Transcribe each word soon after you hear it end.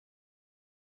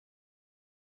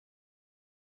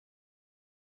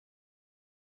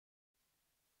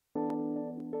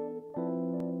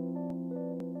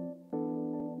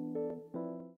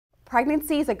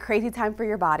Pregnancy is a crazy time for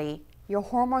your body. Your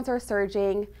hormones are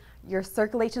surging, your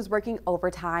circulation is working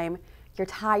overtime, you're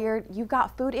tired, you've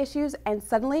got food issues, and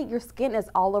suddenly your skin is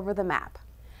all over the map.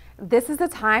 This is the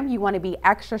time you want to be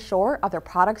extra sure of the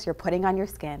products you're putting on your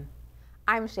skin.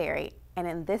 I'm Shari, and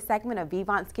in this segment of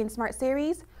Vivant Skin Smart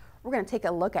Series, we're going to take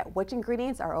a look at which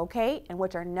ingredients are okay and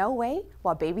which are no way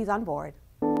while baby's on board.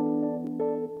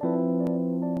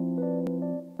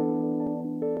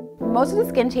 Most of the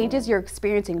skin changes you're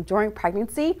experiencing during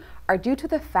pregnancy are due to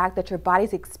the fact that your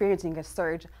body's experiencing a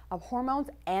surge of hormones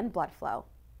and blood flow.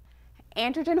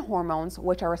 Androgen hormones,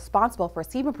 which are responsible for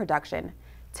sebum production,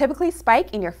 typically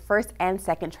spike in your first and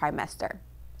second trimester.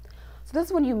 So this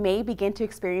is when you may begin to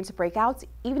experience breakouts,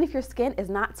 even if your skin is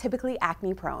not typically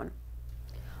acne prone.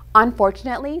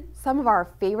 Unfortunately, some of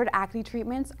our favorite acne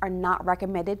treatments are not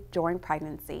recommended during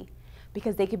pregnancy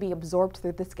because they can be absorbed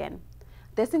through the skin.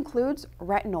 This includes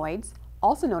retinoids,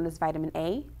 also known as vitamin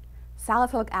A,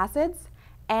 salicylic acids,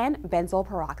 and benzoyl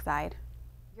peroxide.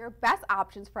 Your best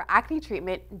options for acne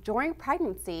treatment during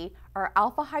pregnancy are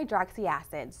alpha hydroxy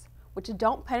acids, which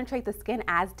don't penetrate the skin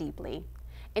as deeply.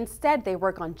 Instead, they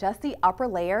work on just the upper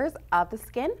layers of the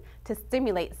skin to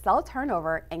stimulate cell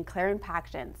turnover and clear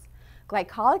impactions.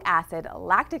 Glycolic acid,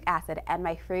 lactic acid, and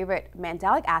my favorite,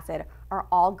 mandelic acid, are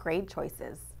all great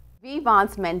choices.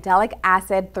 Vivant's Mandelic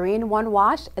Acid 3-in-1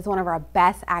 Wash is one of our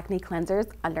best acne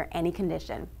cleansers under any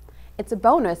condition. It's a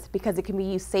bonus because it can be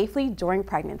used safely during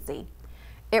pregnancy.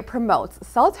 It promotes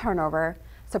cell turnover,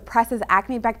 suppresses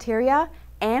acne bacteria,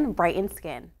 and brightens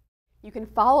skin. You can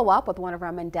follow up with one of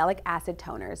our Mandelic Acid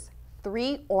toners,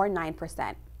 3 or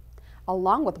 9%,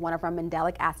 along with one of our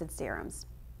Mandelic Acid serums.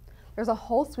 There's a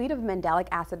whole suite of Mandelic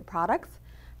Acid products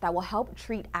that will help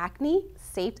treat acne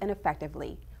safe and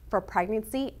effectively for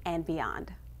pregnancy and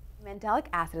beyond. Mandelic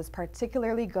acid is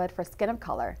particularly good for skin of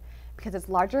color because its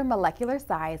larger molecular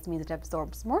size means it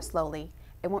absorbs more slowly.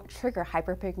 It won't trigger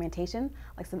hyperpigmentation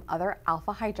like some other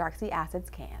alpha hydroxy acids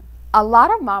can. A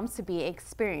lot of moms-to-be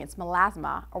experience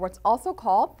melasma, or what's also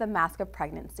called the mask of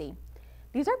pregnancy.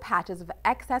 These are patches of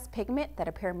excess pigment that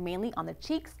appear mainly on the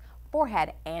cheeks,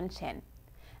 forehead, and chin.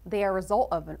 They are a result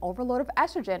of an overload of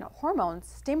estrogen hormones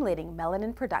stimulating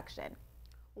melanin production.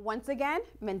 Once again,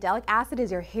 mandelic acid is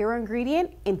your hero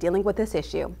ingredient in dealing with this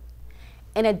issue.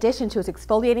 In addition to its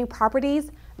exfoliating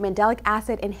properties, mandelic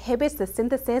acid inhibits the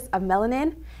synthesis of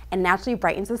melanin and naturally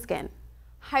brightens the skin.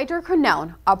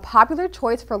 Hydroquinone, a popular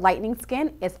choice for lightening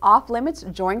skin, is off limits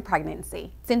during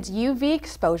pregnancy. Since UV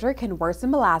exposure can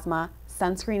worsen melasma,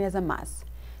 sunscreen is a must.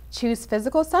 Choose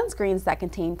physical sunscreens that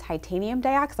contain titanium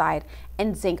dioxide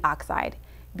and zinc oxide.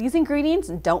 These ingredients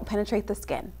don't penetrate the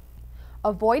skin.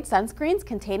 Avoid sunscreens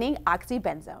containing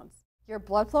oxybenzones. Your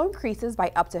blood flow increases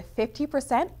by up to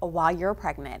 50% while you're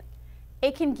pregnant.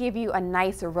 It can give you a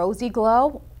nice rosy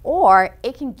glow, or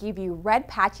it can give you red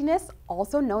patchiness,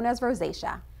 also known as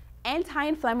rosacea.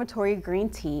 Anti-inflammatory green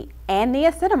tea and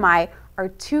niacinamide are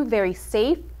two very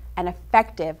safe and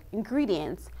effective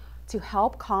ingredients to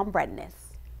help calm redness.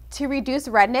 To reduce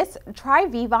redness, try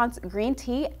Vivant's Green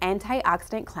Tea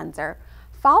Antioxidant Cleanser,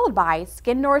 followed by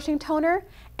Skin Nourishing Toner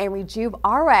and Rejuve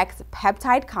RX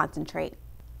Peptide Concentrate.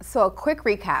 So a quick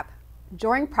recap.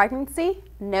 During pregnancy,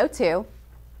 no to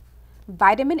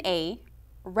vitamin A,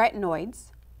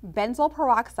 retinoids, benzoyl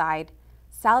peroxide,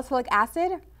 salicylic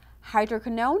acid,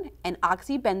 hydroquinone, and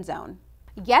oxybenzone.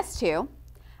 Yes to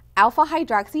alpha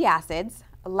hydroxy acids,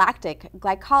 lactic,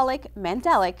 glycolic,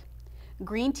 mandelic,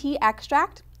 green tea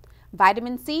extract,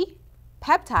 vitamin C,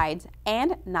 peptides,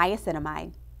 and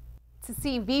niacinamide. To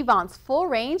see Vivant's full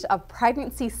range of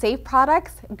pregnancy-safe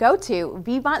products, go to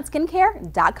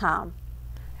vivantskincare.com.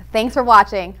 Thanks for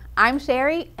watching. I'm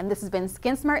Shari, and this has been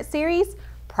Skin Smart Series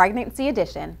Pregnancy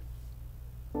Edition.